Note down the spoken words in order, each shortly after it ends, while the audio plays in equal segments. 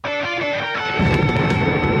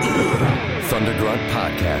Undergrunt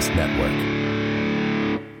Podcast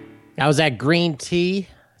Network. I was at Green Tea.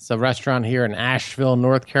 It's a restaurant here in Asheville,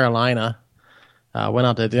 North Carolina. Went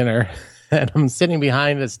out to dinner, and I'm sitting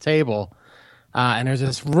behind this table, and there's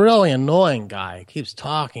this really annoying guy. He keeps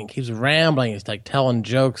talking, keeps rambling. He's like telling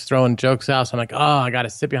jokes, throwing jokes out. So I'm like, oh, I got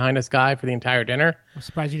to sit behind this guy for the entire dinner. I'm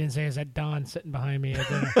surprised you didn't say, is that Don sitting behind me at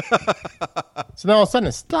dinner? So then all of a sudden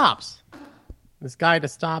it stops. This guy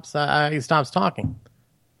just stops. He stops talking.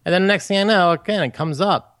 And then the next thing I know, again, it comes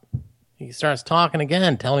up. He starts talking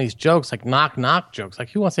again, telling these jokes, like knock-knock jokes. Like,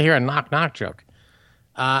 who wants to hear a knock-knock joke?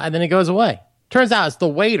 And then he goes away. Turns out it's the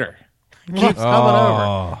waiter. Keeps coming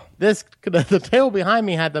over. The table behind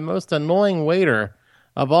me had the most annoying waiter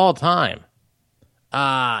of all time.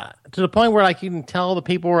 To the point where, like, you can tell the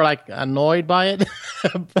people were, like, annoyed by it.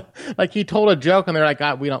 Like, he told a joke, and they're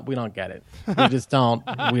like, we don't get it. We just don't.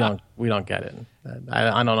 We don't get it.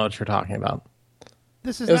 I don't know what you're talking about.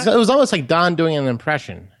 It was almost like Don doing an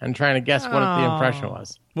impression and trying to guess what the impression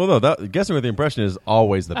was. Well, no, guessing what the impression is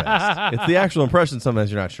always the best. It's the actual impression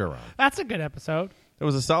sometimes you're not sure on. That's a good episode. It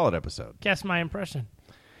was a solid episode. Guess my impression.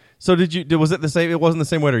 So was it the same? It wasn't the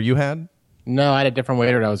same waiter you had? No, I had a different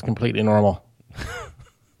waiter that was completely normal.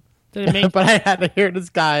 But I had to hear this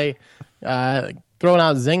guy throwing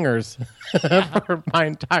out zingers for my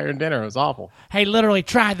entire dinner. It was awful. Hey, literally,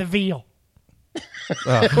 try the veal.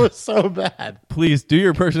 It was so bad. Please do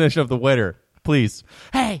your impersonation of the waiter. Please.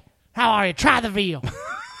 Hey, how are you? Try the veal.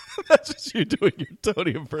 That's just you doing your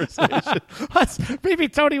Tony impersonation. Maybe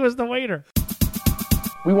Tony was the waiter.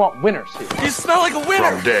 We want winners here. You smell like a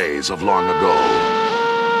winner. From days of long ago,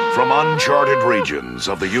 from uncharted regions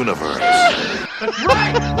of the universe. That's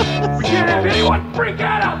right. We can't have anyone freak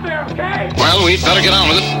out there, okay? Well, we'd better get on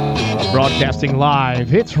with it. Broadcasting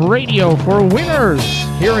live, it's Radio for Winners.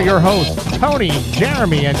 Here are your hosts, Tony,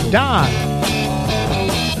 Jeremy, and Don.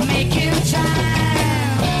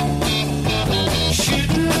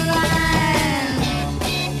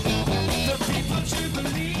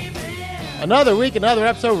 Another week, another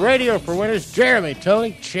episode, Radio for Winners. Jeremy,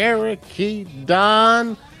 Tony, Cherokee,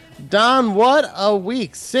 Don. Don, what a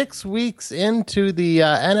week. 6 weeks into the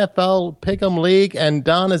NFL Pick'em League, and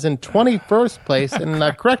Don is in 21st place. And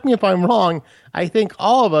correct me if I'm wrong, I think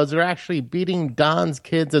all of us are actually beating Don's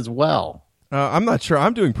kids as well. I'm not sure.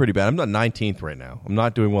 I'm doing pretty bad. I'm not 19th right now. I'm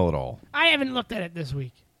not doing well at all. I haven't looked at it this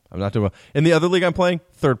week. I'm not doing well. In the other league I'm playing,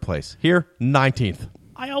 3rd place. Here, 19th.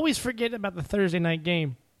 I always forget about the Thursday night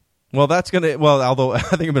game. Well, that's going to... Well, although I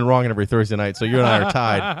think I've been wrong on every Thursday night, so you and I are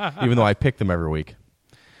tied, even though I pick them every week.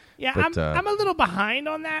 Yeah, but, I'm a little behind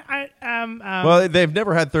on that. Well, they've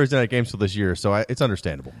never had Thursday night games till this year, so it's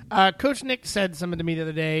understandable. Coach Nick said something to me the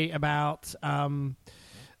other day about...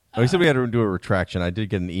 he said we had to do a retraction. I did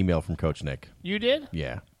get an email from Coach Nick. You did?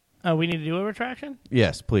 Yeah. Oh, we need to do a retraction?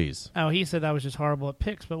 Yes, please. Oh, he said I was just horrible at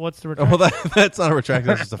picks, but what's the retraction? Well, that's not a retraction.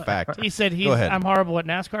 That's just a fact. He said I'm horrible at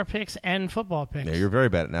NASCAR picks and football picks. Yeah, you're very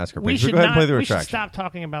bad at NASCAR we picks. Should go ahead and play the we retraction. Should stop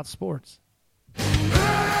talking about sports.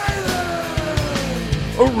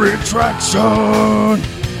 A retraction!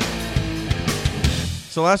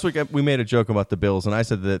 So last week we made a joke about the Bills, and I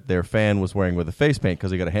said that their fan was wearing with a face paint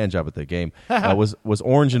because he got a hand job at the game was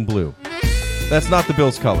orange and blue. That's not the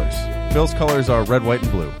Bills' colors. Bills' colors are red, white,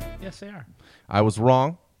 and blue. Yes, they are. I was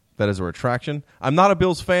wrong. That is a retraction. I'm not a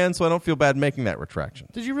Bills fan, so I don't feel bad making that retraction.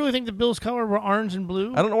 Did you really think the Bills' color were orange and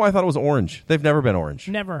blue? I don't know why I thought it was orange. They've never been orange.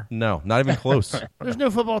 Never. No, not even close. There's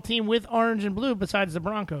no football team with orange and blue besides the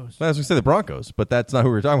Broncos. I was going to say the Broncos, but that's not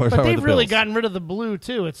who we're talking about. But they've really Bills. gotten rid of the blue,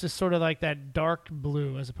 too. It's just sort of like that dark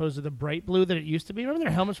blue as opposed to the bright blue that it used to be. Remember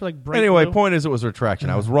their helmets were like bright Anyway, blue? point is it was a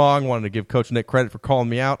retraction. I was wrong. Wanted to give Coach Nick credit for calling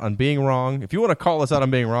me out on being wrong. If you want to call us out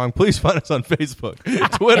on being wrong, please find us on Facebook,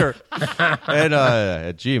 Twitter, and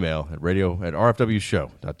at Gmail, at radio, at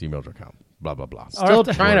rfwshow.gmail.com. Blah, blah, blah. Still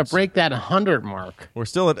trying to break that 100 mark. We're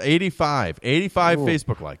still at 85. 85 Ooh.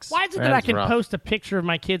 Facebook likes. Why is it that I can post a picture of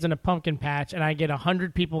my kids in a pumpkin patch and I get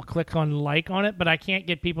 100 people click on like on it, but I can't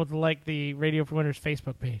get people to like the Radio for Winners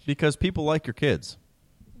Facebook page? Because people like your kids.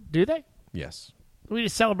 Do they? Yes. We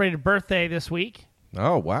just celebrated birthday this week.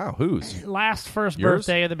 Oh, wow. Whose? Last first Yours?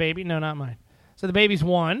 birthday of the baby. No, not mine. So the baby's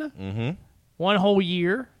one. Mm-hmm. 1 whole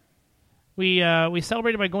year. We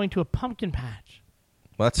celebrated by going to a pumpkin patch.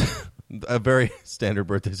 Well, that's a very standard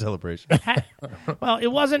birthday celebration. Well, it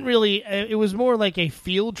wasn't really. It was more like a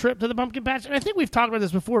field trip to the pumpkin patch. And I think we've talked about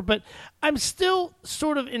this before, but I'm still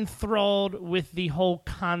sort of enthralled with the whole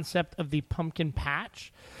concept of the pumpkin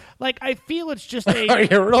patch. Like, I feel it's just a... Are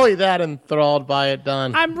you really that enthralled by it,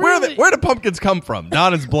 Don? I'm really... Where do pumpkins come from?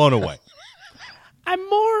 Don is blown away. I'm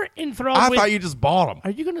more enthralled I with... thought you just bought them.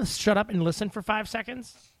 Are you going to shut up and listen for 5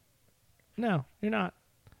 seconds? No, you're not.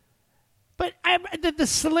 But the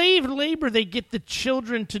slave labor they get the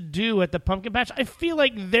children to do at the pumpkin patch, I feel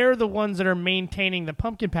like they're the ones that are maintaining the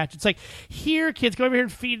pumpkin patch. It's like, here, kids, come over here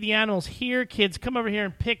and feed the animals. Here, kids, come over here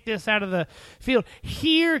and pick this out of the field.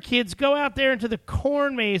 Here, kids, go out there into the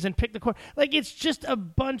corn maze and pick the corn. Like, it's just a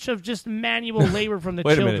bunch of just manual labor from the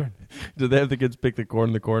Wait children. a minute. Do they have the kids pick the corn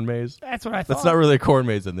in the corn maze? That's what I thought. That's not really a corn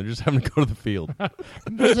maze, then. They're just having to go to the field.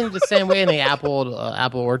 Isn't it the same way in the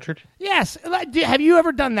apple orchard? Yes. Have you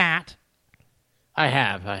ever done that? I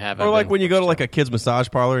have. Or like when you go to like a kid's massage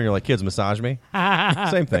parlor and you're like, kids, massage me.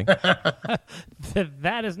 Same thing.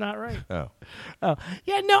 That is not right. Oh.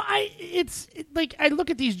 Yeah, no, I look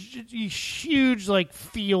at these huge like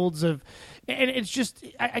fields of, and it's just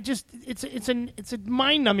it's a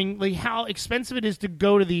mind-numbingly how expensive it is to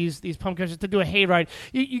go to these pumpkins to do a hayride.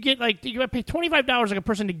 You get like, you got to pay $25 like a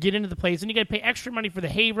person to get into the place, and you got to pay extra money for the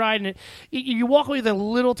hayride, and you walk away with a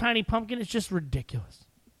little tiny pumpkin. It's just ridiculous.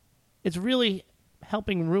 It's really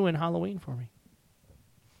helping ruin Halloween for me.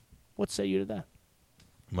 What say you to that?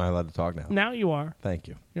 Am I allowed to talk now? Now you are. Thank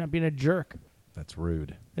you. You're not being a jerk. That's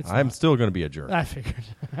rude. It's I'm not. still going to be a jerk. I figured.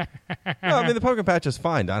 No, I mean, the pumpkin patch is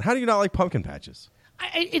fine, Don. How do you not like pumpkin patches?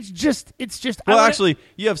 It's just. Well, actually,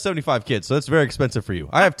 you have 75 kids, so that's very expensive for you.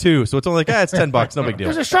 I have 2, so it's only like, it's $10. No big deal.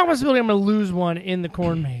 There's a strong possibility I'm going to lose one in the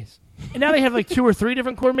corn maze. And now they have like 2 or 3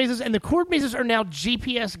 different corn mazes, and the corn mazes are now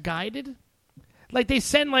GPS guided. Like they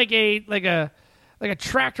send like a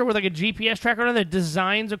tractor with like a GPS tracker on it that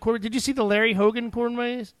designs a corn. Did you see the Larry Hogan corn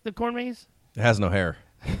maze? The corn maze? It has no hair.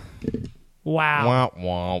 Wow. Womp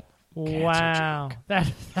womp. Wow.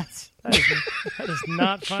 That is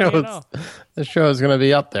not funny at all. The show is going to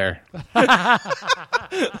be up there. I'm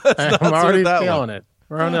already feeling it.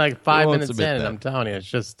 We're only like 5 minutes in, and I'm telling you, it's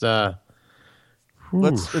just.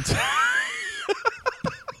 Let's.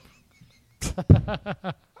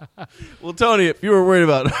 Well, Tony, if you were worried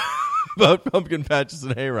about pumpkin patches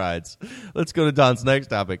and hay rides, let's go to Don's next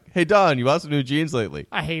topic. Hey, Don, you bought some new jeans lately.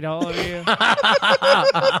 I hate all of you.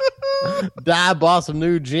 I bought some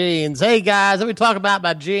new jeans. Hey, guys, let me talk about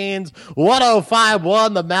my jeans.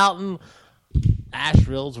 1051 The Mountain,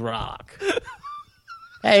 Asheville's Rock.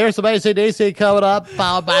 Hey, here's some AC/DC coming up,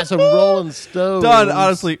 followed by some Rolling Stones. Don,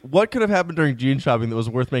 honestly, what could have happened during jean shopping that was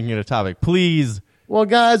worth making it a topic? Please. Well,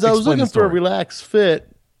 guys, I was looking for a relaxed fit,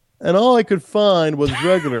 and all I could find was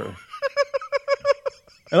regular.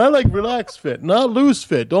 And I like relaxed fit, not loose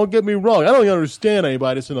fit. Don't get me wrong. I don't understand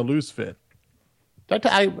anybody that's in a loose fit.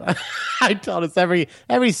 I tell this every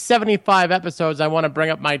 75 episodes I want to bring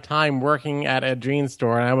up my time working at a jean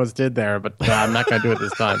store, and I almost did there, but I'm not going to do it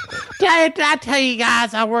this time. I tell you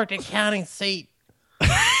guys, I worked at County Seat.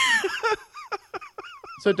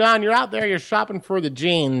 So, Don, you're out there, you're shopping for the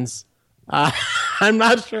jeans. I'm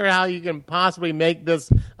not sure how you can possibly make this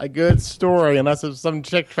a good story unless if some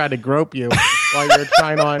chick tried to grope you while you're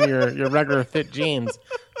trying on your regular fit jeans.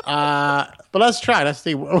 But let's try. Let's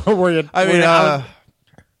see where you.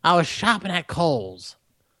 I was shopping at Kohl's.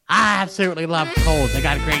 I absolutely love Kohl's. They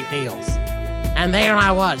got great deals. And there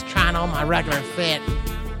I was trying on my regular fit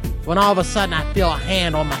when all of a sudden I feel a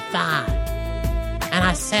hand on my thigh. And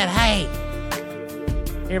I said, hey,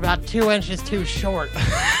 you're about 2 inches too short.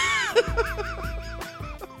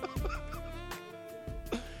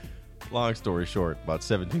 Long story short, about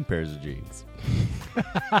 17 pairs of jeans.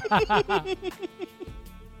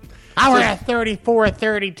 I wear a 34,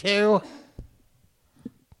 32.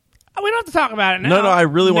 We don't have to talk about it now. No, I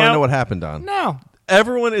really want to know what happened, Don. No.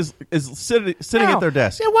 Everyone is sitting at their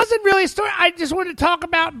desk. It wasn't really a story. I just wanted to talk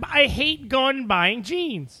about I hate going and buying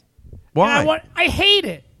jeans. Why? I hate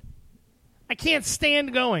it. I can't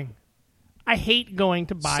stand going. I hate going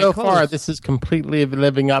to buy so clothes. far, this is completely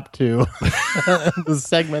living up to the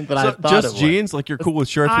segment that I thought just it was. jeans? Like you're cool with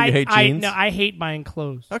shirts, but you hate jeans? No, I hate buying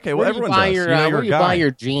clothes. Okay, well, everyone does. Where do you buy your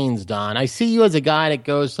jeans, Don? I see you as a guy that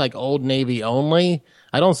goes to like Old Navy only.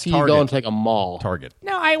 I don't see you going to like a mall. Target.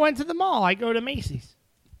 No, I went to the mall. I go to Macy's.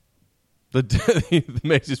 The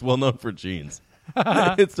Macy's well known for jeans.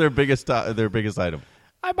 It's their biggest item.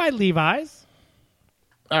 I buy Levi's.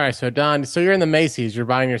 All right, so Don, you're in the Macy's. You're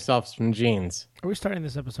buying yourself some jeans. Are we starting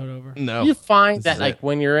this episode over? No. You find that like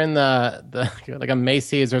when you're in the like a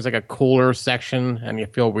Macy's, there's like a cooler section, and you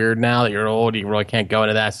feel weird now that you're old. You really can't go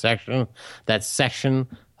into that section. That section.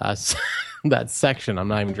 I'm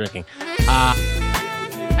not even drinking.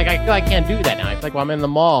 Like I feel I can't do that now. I feel like when I'm in the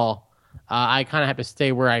mall, I kind of have to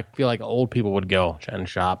stay where I feel like old people would go and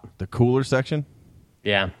shop. The cooler section?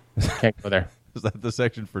 Yeah, can't go there. Is that the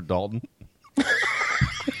section for Dalton?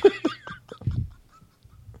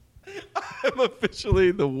 I'm officially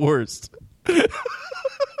the worst.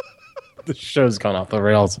 The show's gone off the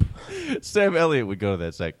rails. Sam Elliott would go to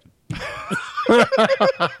that section.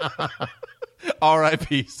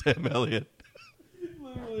 R.I.P. Sam Elliott.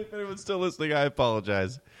 Literally, if anyone's still listening, I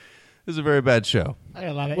apologize. This is a very bad show. I got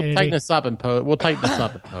a lot of We'll tighten this up in post. We'll tighten this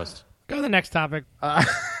up in post. Go to the next topic.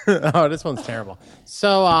 Oh, this one's terrible.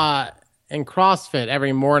 So, in CrossFit,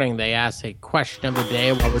 every morning they ask a question of the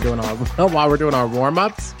day while we're doing our warm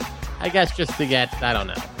ups. I guess just to get, I don't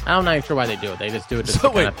know. I'm not even sure why they do it. They just do it just to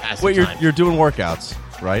kind of pass the time. You're doing workouts,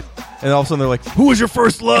 right? And all of a sudden they're like, "Who was your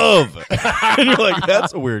first love?" And you're like,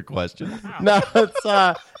 "That's a weird question." No,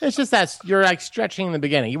 it's just that you're like stretching in the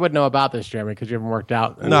beginning. You wouldn't know about this, Jeremy, because you haven't worked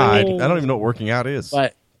out. No, I don't even know what working out is.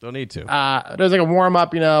 But don't need to. There's like a warm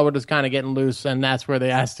up, we're just kind of getting loose, and that's where they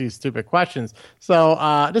ask these stupid questions. So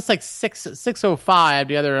just like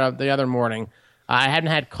 6:05 the other morning, I hadn't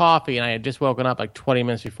had coffee, and I had just woken up like 20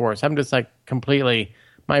 minutes before. So I'm just like completely,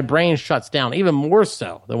 my brain shuts down, even more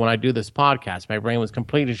so than when I do this podcast. My brain was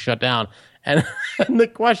completely shut down. And the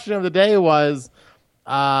question of the day was,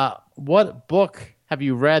 what book have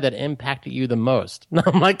you read that impacted you the most? And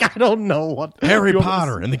I'm like, I don't know what. Harry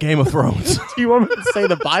Potter and the Game of Thrones. Do you want me to say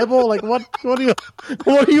the Bible? Like, what do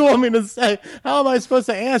you want me to say? How am I supposed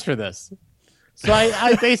to answer this? So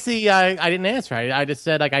I basically, I didn't answer. I just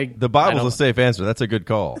said, like, the Bible's a safe answer. That's a good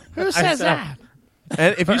call. Who says that?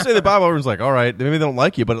 And if you say the Bible, everyone's like, all right, maybe they don't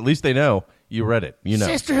like you, but at least they know you read it. You know.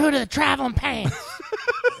 Sisterhood of the Traveling Pants.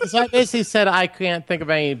 So I basically said I can't think of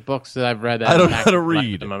any books that I've read that I don't know how to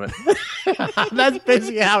read at the moment. That's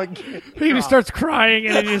basically how it came. He just starts crying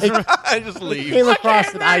and he just I just leave. Came across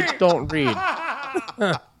that I don't read.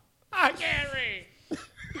 I can't read.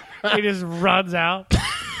 He just runs out.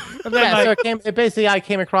 And then So I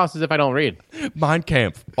came across as if I don't read. Mein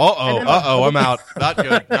Kampf. I'm out. Not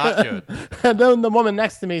good. And then the woman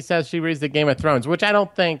next to me says she reads the Game of Thrones, which I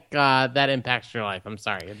don't think that impacts your life. I'm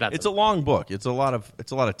sorry. It's a long book. It's a lot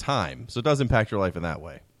of time, so it does impact your life in that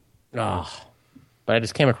way. Oh, but I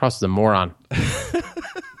just came across as a moron.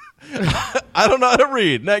 I don't know how to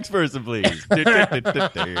read. Next person, please.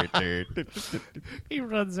 he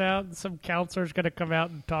runs out, and some counselor's going to come out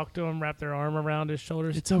and talk to him, wrap their arm around his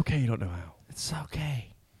shoulders. It's okay. You don't know how. It's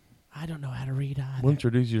okay. I don't know how to read either. We'll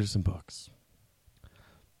introduce you to some books.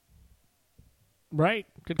 Right.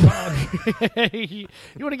 Good call. You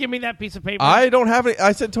want to give me that piece of paper? I don't have any.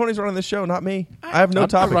 I said Tony's running the show, not me. I have no I'm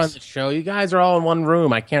topics. not running the show. You guys are all in one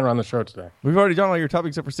room. I can't run the show today. We've already done all your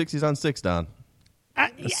topics except for 60s on 6, Don.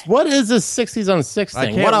 What is this 60s on 6 thing?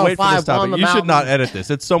 I can't wait for this topic. You should not edit this.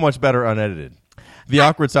 It's so much better unedited. The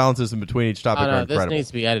awkward silences in between each topic are incredible. This needs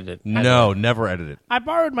to be edited. No, never edit it. I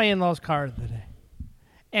borrowed my in-laws' car the other day.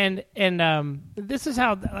 And this is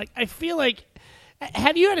how, like, I feel like,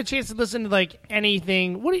 have you had a chance to listen to, like,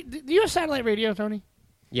 anything? Do you have satellite radio, Tony?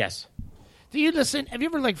 Yes. Do you listen? Have you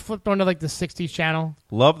ever, like, flipped onto, like, the 60s channel?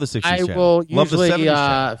 Love the 60s channel. I will Love usually the 70s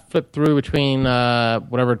channel. flip through between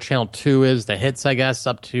whatever channel 2 is, the hits, I guess,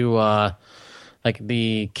 up to like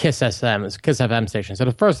the Kiss FM station. So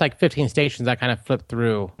the first, like, 15 stations I kind of flip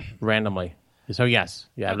through randomly. So, yes.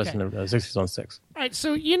 Yeah, I've listened to 60s on 6. All right,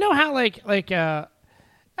 so you know how,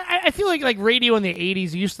 I feel like radio in the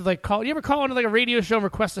 80s used to, like, call. You ever call into, like, a radio show and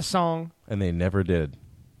request a song? And they never did.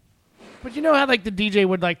 But you know how, like, the DJ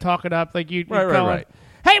would, like, talk it up? Like, you'd Right.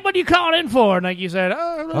 Hey, what are you calling in for? And, like, you said,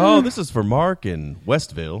 oh, this is for Mark in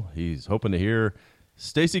Westville. He's hoping to hear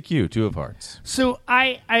Stacy Q, 2 of Hearts. So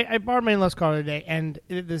I borrowed my in-laws car today, and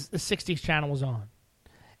the 60s channel was on.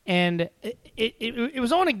 And it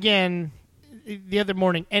was on again the other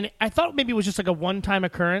morning, and I thought maybe it was just, like, a one-time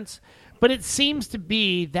occurrence. But it seems to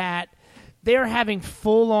be that they're having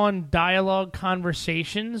full-on dialogue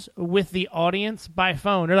conversations with the audience by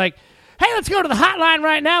phone. They're like, hey, let's go to the hotline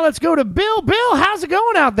right now. Let's go to Bill. Bill, how's it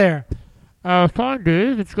going out there? Fine,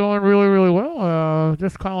 Dave. It's going really, really well.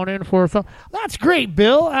 Just calling in for some. That's great,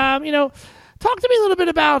 Bill. Talk to me a little bit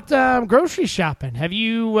about grocery shopping. Have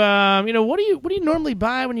you, what do you normally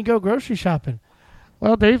buy when you go grocery shopping?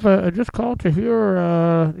 Well, Dave, I just called to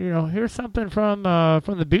hear something from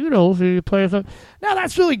the Beatles. You play something. No,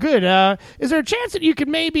 that's really good. Is there a chance that you could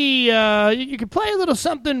maybe you could play a little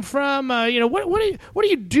something from what do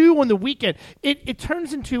you do on the weekend? It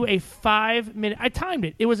turns into a 5-minute. I timed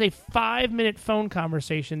it. It was a 5-minute phone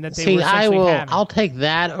conversation that they were essentially having. I'll take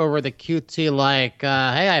that over the cutesy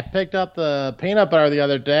hey, I picked up the peanut butter the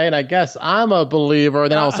other day, and I guess I'm a believer.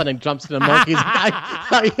 And then all of a sudden it jumps to the monkeys.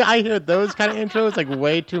 I hear those kind of intros like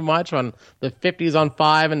way too much on the 50s on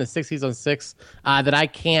 5 and the 60s on 6 that I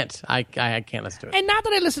can't listen to it. And not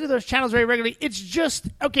that I listen to those channels very regularly. It's just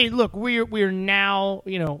okay. Look, we're now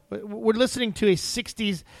we're listening to a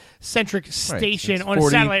 60s centric station on 40, a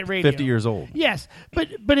satellite radio. 50 years old. Yes, but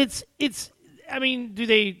it's. I mean, do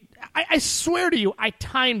they? I swear to you, I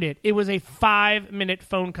timed it. It was a 5-minute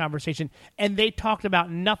phone conversation, and they talked about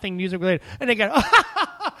nothing music related. And they go, all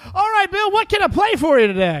right, Bill, what can I play for you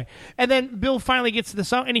today? And then Bill finally gets to the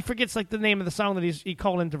song, and he forgets like the name of the song that he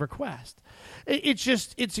called in to request.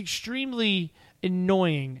 It's extremely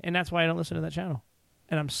annoying, and that's why I don't listen to that channel.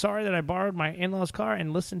 And I'm sorry that I borrowed my in-laws' car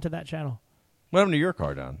and listened to that channel. What happened to your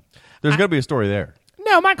car, Don? There's got to be a story there.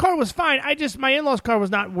 No, my car was fine. My in-laws' car was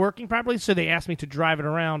not working properly, so they asked me to drive it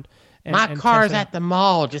around. My car's at the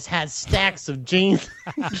mall just had stacks of jeans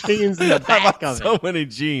in the back of it. So many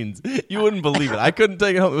jeans. You wouldn't believe it. I couldn't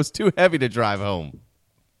take it home. It was too heavy to drive home.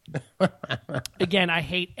 Again, I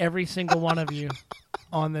hate every single one of you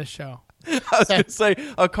on this show. I was going to say,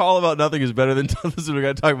 a call about nothing is better than we're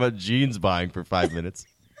going to talk about jeans buying for 5 minutes.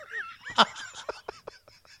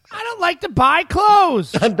 I don't like to buy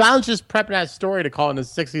clothes. Don's just prepping that story to call in the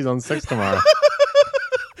 60s on 6 tomorrow.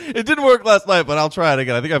 It didn't work last night, but I'll try it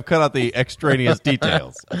again. I think I've cut out the extraneous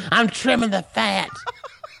details. I'm trimming the fat.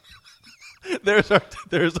 There's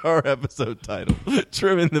our episode title,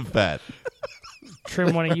 Trimming the Fat.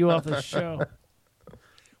 Trim one of you off the show.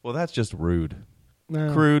 Well, that's just rude.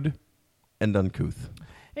 No. Crude and uncouth.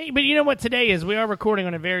 Hey, but you know what today is? We are recording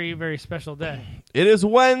on a very, very special day. It is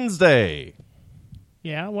Wednesday.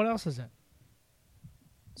 Yeah, what else is it?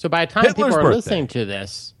 So by the time Hitler's people are birthday. listening to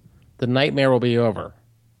this, the nightmare will be over.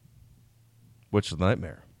 Which is the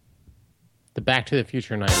nightmare? The Back to the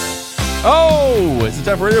Future nightmare. Oh, it's the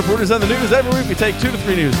time for radio reporters on the news. Every week we take 2 to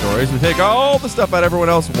 3 news stories. We take all the stuff that everyone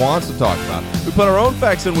else wants to talk about. We put our own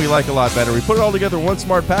facts in we like a lot better. We put it all together in one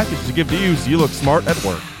smart package to give to you so you look smart at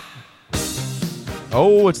work.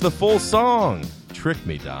 Oh, it's the full song. Trick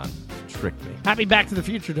me, Don. Trick me. Happy Back to the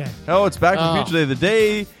Future Day. Oh, it's Back to the Future Day, the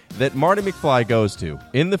day that Marty McFly goes to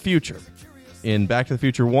in the future. In Back to the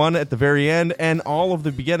Future 1 at the very end and all of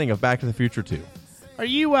the beginning of Back to the Future 2. Are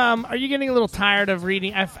you getting a little tired of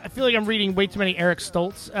reading? I feel like I'm reading way too many Eric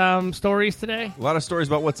Stoltz stories today. A lot of stories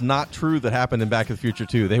about what's not true that happened in Back to the Future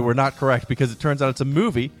 2. They were not correct because it turns out it's a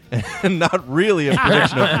movie and not really a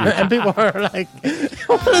prediction of the future. And people are like,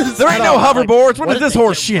 there ain't no hoverboards. What is this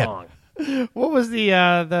horse shit? What was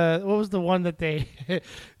the one that they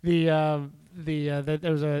that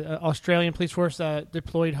there was an Australian police force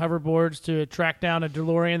deployed hoverboards to track down a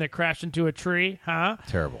DeLorean that crashed into a tree? Huh?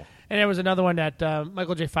 Terrible. And there was another one that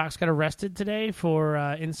Michael J. Fox got arrested today for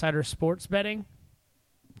insider sports betting.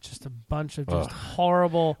 Just a bunch of just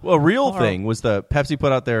horrible. Well, real thing was the Pepsi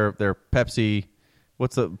put out their Pepsi.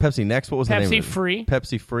 What's the Pepsi Next? What was the name of it? Pepsi Free.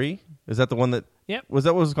 Pepsi Free. Is that the one that? Yep. Was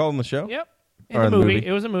that what it was called in the show? Yep. Or In the movie.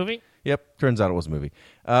 It was a movie. Yep. Turns out it was a movie.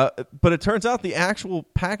 But it turns out the actual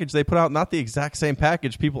package they put out, not the exact same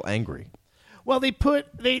package. People angry. Well, I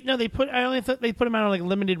only thought they put them out on like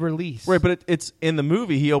limited release. Right, but it's in the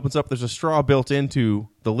movie. He opens up. There's a straw built into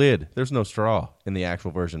the lid. There's no straw in the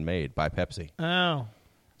actual version made by Pepsi. Oh,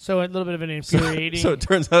 so a little bit of an infuriating. So it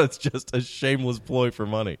turns out it's just a shameless ploy for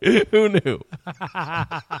money. Who knew?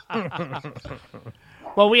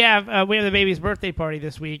 Well, we have the baby's birthday party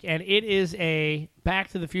this week, and it is a Back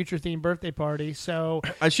to the Future themed birthday party. So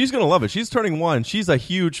she's gonna love it. She's turning 1. She's a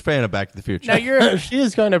huge fan of Back to the Future. Now she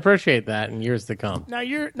is going to appreciate that in years to come.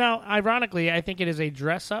 Now, ironically, I think it is a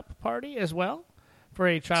dress-up party as well for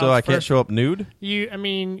a child. So I can't show up nude. That's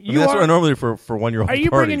what I normally do for 1-year-old. Are you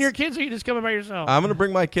parties. bringing your kids, or are you just coming by yourself? I'm gonna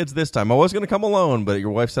bring my kids this time. I was gonna come alone, but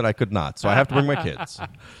your wife said I could not, so I have to bring my kids.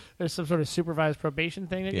 There's some sort of supervised probation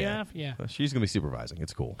thing that you have? Yeah. She's going to be supervising.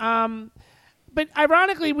 It's cool. But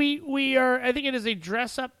ironically, we are, I think it is a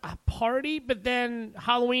dress-up party, but then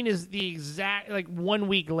Halloween is the exact, 1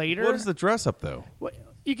 week later. What is the dress-up, though?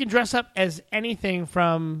 You can dress up as anything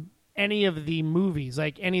from any of the movies,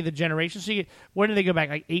 like any of the generations. So when do they go back?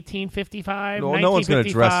 Like 1855? No one's going to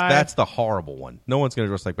dress. That's the horrible one. No one's going to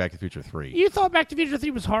dress like Back to the Future 3. You thought Back to the Future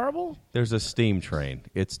 3 was horrible? There's a steam train.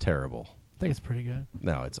 It's terrible. I think it's pretty good.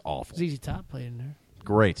 No, it's awful. ZZ Top played in there.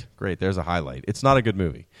 Great. There's a highlight. It's not a good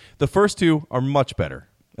movie. The first 2 are much better,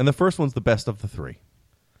 and the first one's the best of the 3.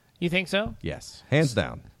 You think so? Yes, hands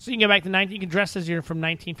down. So you can go back to you can dress as you're from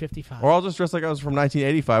 1955. Or I'll just dress like I was from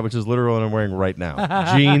 1985, which is literally what I'm wearing right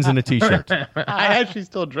now. Jeans and a T-shirt. I actually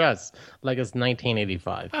still dress like it's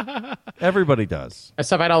 1985. Everybody does.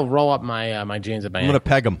 Except I don't roll up my jeans at my I'm going to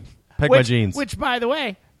peg them. My jeans. Which, by the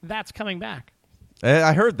way, that's coming back.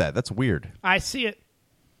 I heard that. That's weird. I see it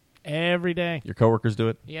every day. Your coworkers do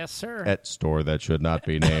it? Yes, sir. At store that should not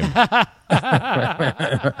be named.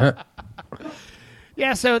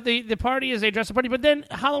 Yeah, so the party is a dress-up party, but then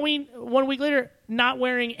Halloween, 1 week later, not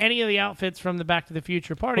wearing any of the outfits from the Back to the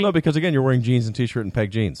Future party. Well, no, because, again, you're wearing jeans and T-shirt and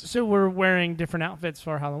peg jeans. So we're wearing different outfits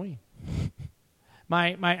for Halloween.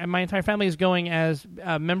 My entire family is going as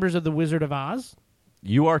members of the Wizard of Oz.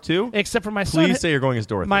 You are too? Except for my son. Please say you're going as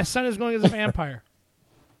Dorothy. My son is going as a vampire.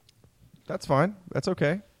 That's fine. That's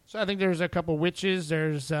okay. So I think there's a couple witches.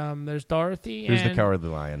 There's Dorothy. Who's and, the Cowardly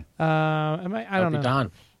Lion? I don't know.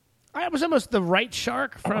 Don. I was almost the right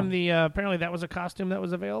shark from the. Apparently, that was a costume that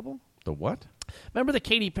was available. The what? Remember the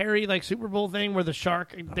Katy Perry Super Bowl thing where the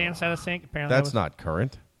shark danced out of sync? Apparently, that's not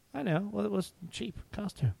current. I know. Well, it was cheap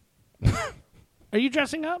costume. Are you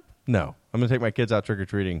dressing up? No, I'm going to take my kids out trick or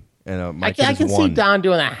treating, and I can see Don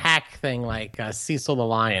doing a hack thing like Cecil the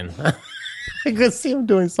Lion. I could see him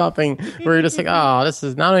doing something where you're just like, oh, this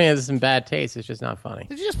is not only is this in bad taste, it's just not funny.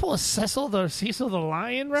 Did you just pull a Cecil the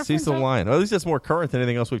Lion reference? Cecil the Lion. Well, at least that's more current than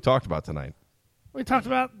anything else we've talked about tonight. We talked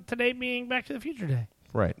about today being Back to the Future Day.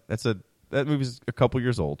 Right. That movie's a couple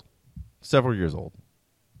years old, several years old.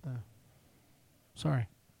 Oh. Sorry.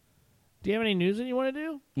 Do you have any news that you want to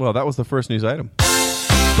do? Well, that was the first news item.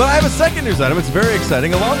 But I have a second news item. It's very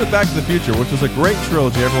exciting. Along with Back to the Future, which was a great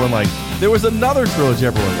trilogy everyone liked, there was another trilogy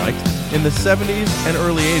everyone liked in the 70s and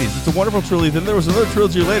early 80s. It's a wonderful trilogy. Then there was another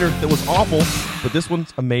trilogy later that was awful, but this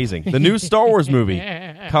one's amazing. The new Star Wars movie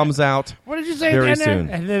comes out what did you say very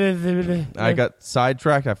soon. I got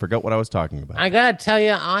sidetracked. I forgot what I was talking about. I gotta tell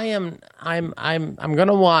you, I'm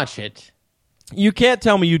gonna watch it. You can't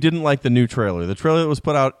tell me you didn't like the new trailer. The trailer that was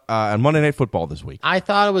put out on Monday Night Football this week. I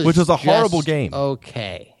thought it was which was a just horrible game.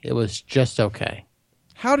 Okay. It was just okay.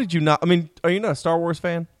 How did you not? I mean, are you not a Star Wars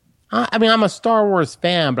fan? I'm a Star Wars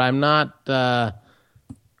fan, but I'm not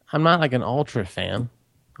like an ultra fan.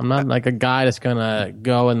 I'm not like a guy that's gonna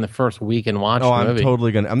go in the first week and watch the movie. I'm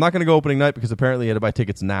totally gonna. I'm not gonna go opening night because apparently you had to buy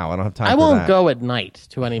tickets now. I don't have time. I for won't that. go at night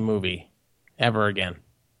to any movie ever again.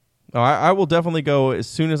 Oh, I will definitely go as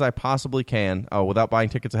soon as I possibly can, without buying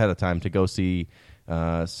tickets ahead of time, to go see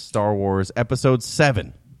Star Wars Episode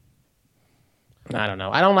 7. I don't know.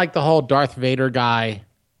 I don't like the whole Darth Vader guy,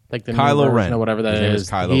 like the Kylo new version Ren. or whatever that His name is. is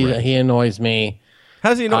Kylo Ren. He annoys me.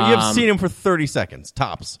 How does he know? You have seen him for 30 seconds,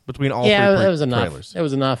 tops, between all three it was enough. trailers. It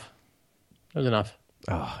was enough.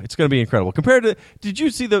 Oh, it's going to be incredible. Compared to, did you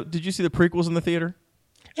see the prequels in the theater?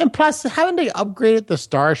 And plus, haven't they upgraded the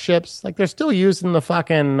starships? Like, they're still using the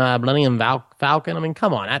fucking Millennium Falcon. I mean,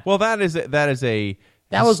 come on. Well, that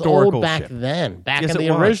was old back ship. then. Back Yes, in the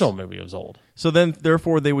it was. original movie, it was old. So then,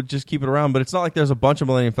 therefore, they would just keep it around. But it's not like there's a bunch of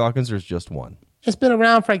Millennium Falcons. There's just one. It's been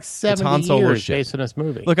around for like 70 Han Solo's years ship. based on this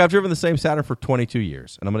movie. Look, I've driven the same Saturn for 22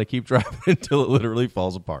 years, and I'm going to keep driving until it literally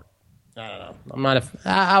falls apart. I don't know.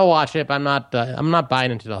 I'll watch it, but I'm not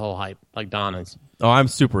buying into the whole hype like Don is. Oh, I'm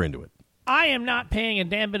super into it. I am not paying a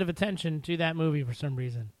damn bit of attention to that movie for some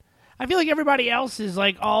reason. I feel like everybody else is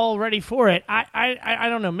like all ready for it. I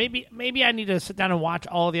don't know. Maybe I need to sit down and watch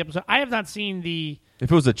all the episodes. I have not seen the.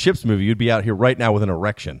 If it was a Chips movie, you'd be out here right now with an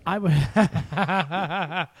erection. I would.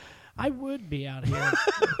 I would be out here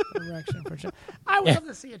with an erection for sure. I would love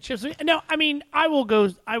to see a Chips movie. No, I mean I will go.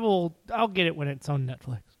 I'll get it when it's on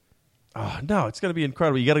Netflix. Oh, no, it's going to be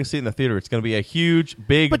incredible. You got to see it in the theater. It's going to be a huge,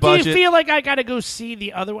 big but budget. Do you feel like I got to go see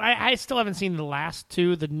the other? I still haven't seen the last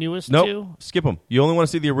two, the newest Nope. two. Skip them. You only want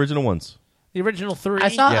to see the original ones. The original three. I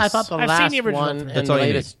Yes. thought the I've last seen the original one three. and That's the all you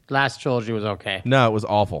latest last trilogy was okay. No, it was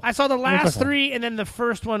awful. I saw the last three, and then the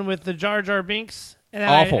first one with the Jar Jar Binks, and then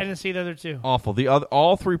Awful. I didn't see the other two. Awful.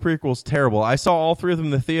 All three prequels, terrible. I saw all three of them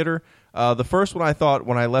in the theater. The first one I thought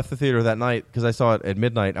when I left the theater that night, because I saw it at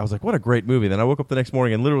midnight, I was like, what a great movie. Then I woke up the next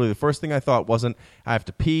morning, and literally the first thing I thought wasn't I have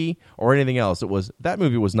to pee or anything else. It was that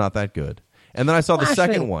movie was not that good. And then I saw the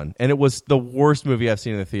second one, and it was the worst movie I've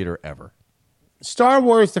seen in the theater ever. Star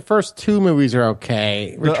Wars, the first two movies are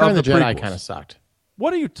okay. Return of the Jedi kind of sucked.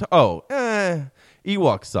 What are you...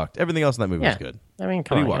 Ewok sucked. Everything else in that movie was good. I mean,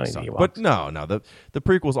 come on. Ewok sucked. But no, the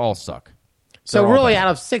prequels all suck. So They're all really, bad.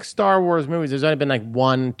 out of 6 Star Wars movies, there's only been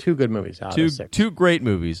like two good movies out of 6. Two great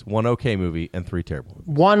movies, 1 okay movie, and 3 terrible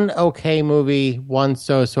movies. 1 okay movie, 1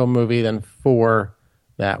 so-so movie, then 4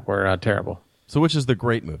 that were terrible. So which is the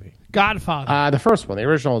great movie? Godfather. The first one, the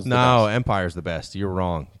original is the No, best. Empire's the best. You're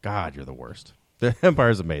wrong. God, you're the worst. The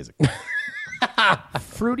Empire's amazing.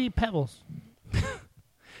 Fruity Pebbles.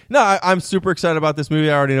 No, I'm super excited about this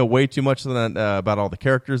movie. I already know way too much about all the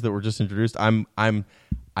characters that were just introduced.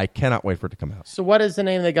 I cannot wait for it to come out. So what is the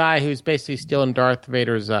name of the guy who's basically stealing Darth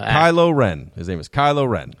Vader's act? Kylo Ren. His name is Kylo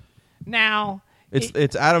Ren. Now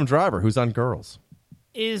It's Adam Driver who's on Girls.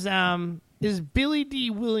 is Billy D.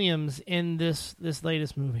 Williams in this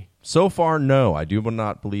latest movie? So far, no. I do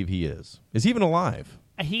not believe he is. Is he even alive?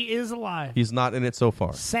 He is alive. He's not in it so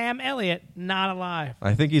far. Sam Elliott, not alive.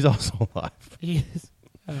 I think he's also alive. He is.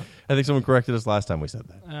 I think someone corrected us last time we said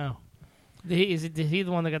that. Oh. Is he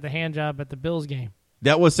the one that got the hand job at the Bills game?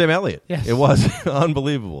 That was Sam Elliott. Yes. It was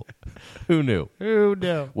unbelievable. Who knew? Who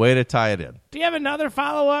knew? Way to tie it in. Do you have another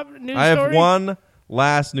follow-up news I have story? one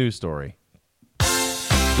last news story.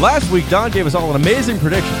 Last week, Don gave us all an amazing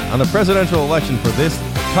prediction on the presidential election for this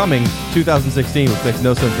coming 2016, which makes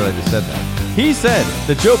no sense that I just said that. He said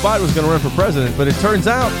that Joe Biden was going to run for president, but it turns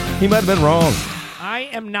out he might have been wrong. I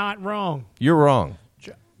am not wrong. You're wrong.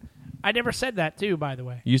 I never said that, too, by the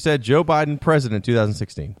way. You said Joe Biden president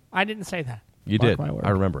 2016. I didn't say that. You Mark did. my word. I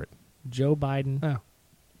remember it. Joe Biden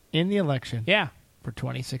in the election. Yeah. For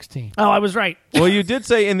 2016. Oh, I was right. Well, you did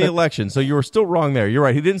say in the election, so you were still wrong there. You're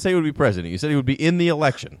right. He didn't say he would be president. You said he would be in the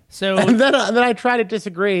election. So And then I tried to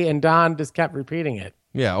disagree, and Don just kept repeating it.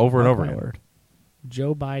 Yeah, over and over my again. word.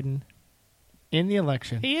 Joe Biden in the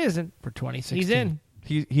election. He isn't for 2016. He's in.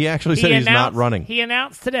 He actually said he's not running. He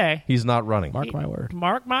announced today. He's not running. Mark my word.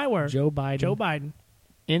 Mark my word. Joe Biden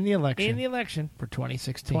in the election for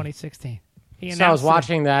 2016. So I was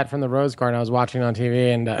watching that from the Rose Garden. I was watching on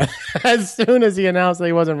TV, and as soon as he announced that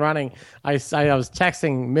he wasn't running, I was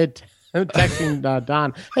texting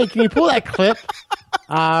Don, hey, can you pull that clip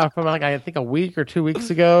from I think a week or 2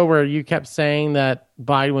 weeks ago where you kept saying that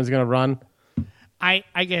Biden was going to run? I'm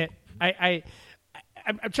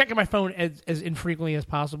checking my phone as infrequently as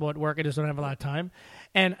possible at work. I just don't have a lot of time.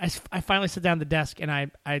 And I finally sit down at the desk, and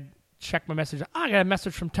I check my message. I got a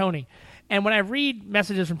message from Tony. And when I read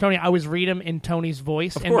messages from Tony, I always read them in Tony's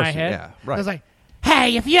voice in my head. Yeah, right. I was like,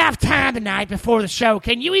 hey, if you have time tonight before the show,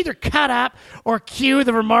 can you either cut up or cue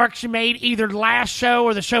the remarks you made either last show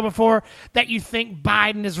or the show before that you think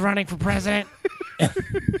Biden is running for president?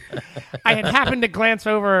 I had happened to glance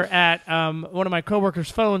over at one of my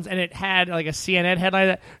coworkers' phones, and it had like a CNN headline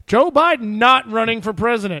that Joe Biden not running for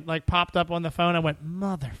president popped up on the phone. I went,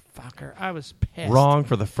 motherfucker. I was pissed. Wrong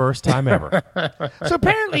for the first time ever. So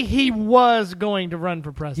apparently he was going to run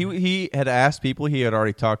for president. He had asked people. He had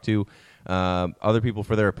already talked to other people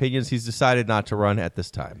for their opinions. He's decided not to run at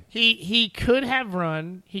this time. He could have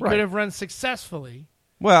run. He could have run successfully.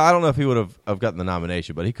 Well, I don't know if he would have gotten the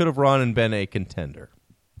nomination, but he could have run and been a contender.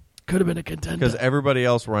 Could have been a contender. Because everybody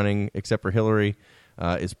else running, except for Hillary,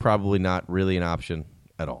 is probably not really an option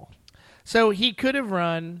at all. So he could have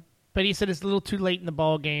run, but he said it's a little too late in the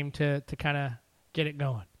ball game to kind of get it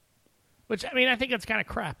going. Which, I mean, I think that's kind of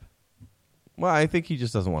crap. Well, I think he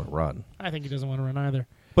just doesn't want to run. I think he doesn't want to run either.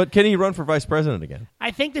 But can he run for vice president again?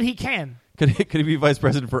 I think that he can. Could he be vice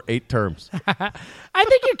president for 8 terms? I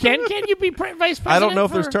think you can. Can you be vice president? I don't know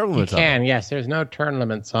if there's term limits. You can, yes. There's no term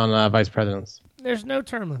limits on vice presidents. There's no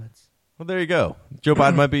term limits. Well, there you go. Joe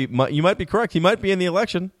Biden might be. You might be correct. He might be in the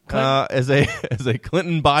election as a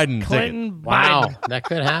Clinton Biden. Clinton Biden. Wow, that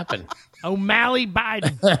could happen. O'Malley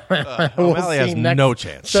Biden. O'Malley has no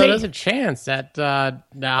chance. So there's a chance that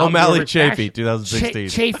O'Malley Chafee, 2016.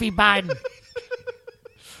 Chafee Biden.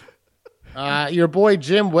 Your boy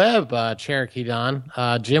Jim Webb, Cherokee Don.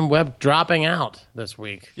 Jim Webb dropping out this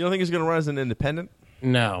week. You don't think he's going to run as an independent?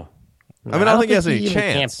 No. I mean, I don't think he has any even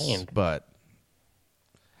chance. campaigned. But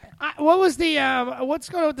What was the what's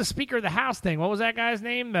going on with the Speaker of the House thing? What was that guy's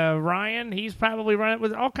name? Ryan. He's probably running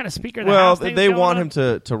with all kind of Speaker of the House. Well, they want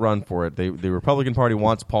him to run for it. The Republican Party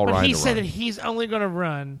wants Paul Ryan to run. He said that he's only going to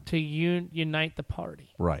run to unite the party.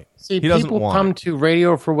 Right. See, he doesn't people want come it. to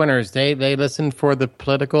Radio for Winners. They listen for the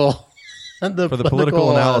political. For the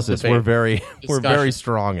political analysis, debate. we're very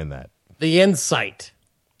strong in that. The insight.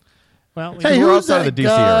 Well, Hey, we're who's outside that of the DC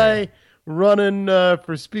guy area. running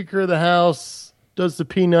for Speaker of the House? Does the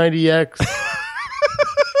P90X?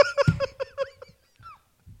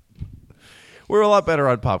 We're a lot better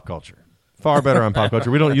on pop culture. Far better on pop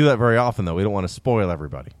culture. We don't do that very often, though. We don't want to spoil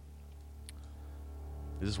everybody.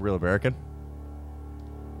 Is this Real American?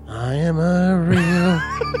 I am a real.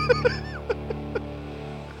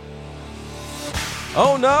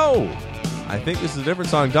 Oh, no! I think this is a different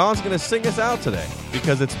song. Don's going to sing us out today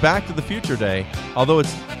because it's Back to the Future Day, although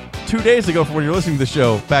it's 2 days ago from when you're listening to the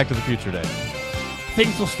show, Back to the Future Day.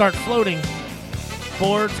 Things will start floating.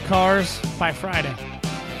 Boards, cars by Friday.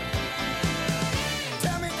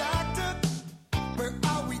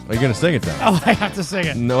 Are you going to sing it then? Oh, I have to sing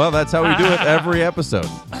it. No, well, that's how we do it every episode.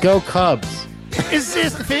 Go Cubs. Is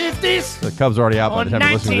this the 50s? The Cubs are already out by On the time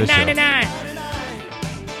you're listening to this show. 1999.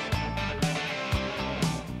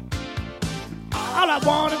 All I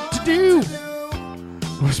wanted to do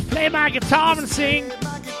was play my guitar and sing.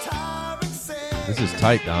 This is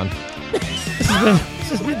tight, Don. This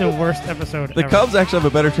has been the worst episode The ever. Cubs actually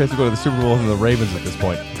have a better chance to go to the Super Bowl than the Ravens at this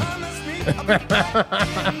point.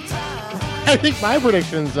 I think my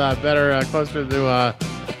prediction's better, closer to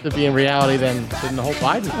being reality than the whole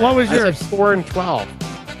Biden. What was I said yours? 4-12.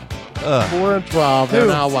 4-12. They're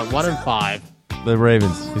now what? 1-5. The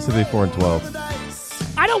Ravens. He said they'd be 4-12.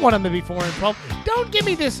 I don't want them to be 4-12. Don't give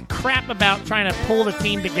me this crap about trying to pull the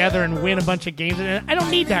team together and win a bunch of games. I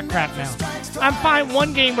don't need that crap now. I'm fine.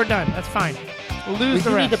 One game, we're done. That's fine. We'll lose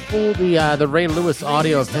the rest. We need to pull the Ray Lewis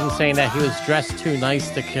audio of him saying that he was dressed too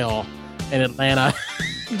nice to kill in Atlanta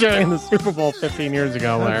during the Super Bowl 15 years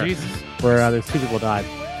ago where the two people died.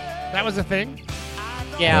 That was a thing?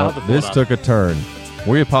 Yeah. Well, this took a turn.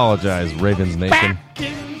 We apologize, Ravens Nation. Back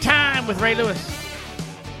in time with Ray Lewis.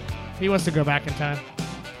 He wants to go back in time.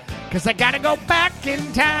 Because I got to go back in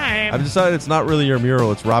time. I've decided it's not really your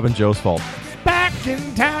mural. It's Robin Joe's fault. Back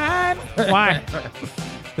in time. Why?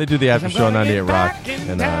 They do the after show on 98 Rock.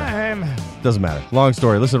 And doesn't matter. Long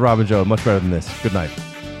story. Listen to Robin Joe. Much better than this. Good night.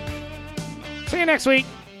 See you next week.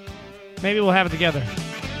 Maybe we'll have it together.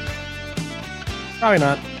 Probably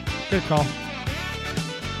not. Good call.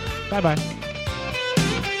 Bye-bye.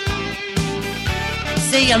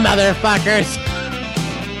 See ya, motherfuckers.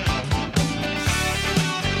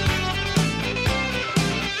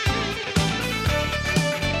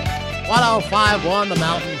 1051 The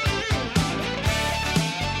Mountain.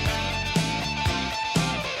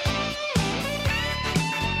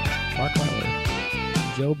 Mark Weller.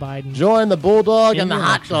 Joe Biden. Join the Bulldog and the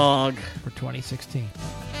Hot Dog. For 2016.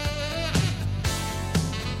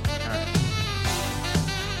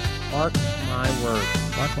 Mark my words.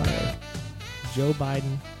 Mark Weller. Joe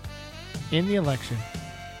Biden in the election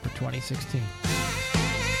for 2016.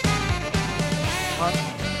 Mark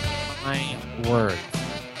my words.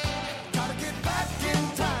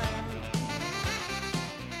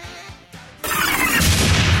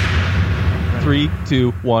 3,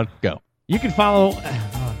 2, 1, go. You can follow.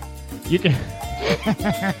 You can. All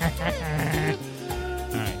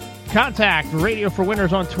right. Contact Radio for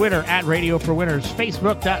Winners on Twitter at Radio for Winners,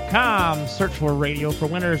 Facebook.com. Search for Radio for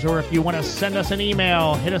Winners, or if you want to send us an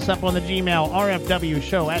email, hit us up on the Gmail,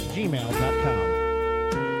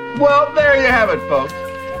 rfwshow@gmail.com. Well, there you have it, folks.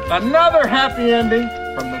 Another happy ending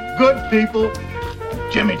from the good people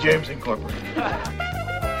of Jimmy James Incorporated.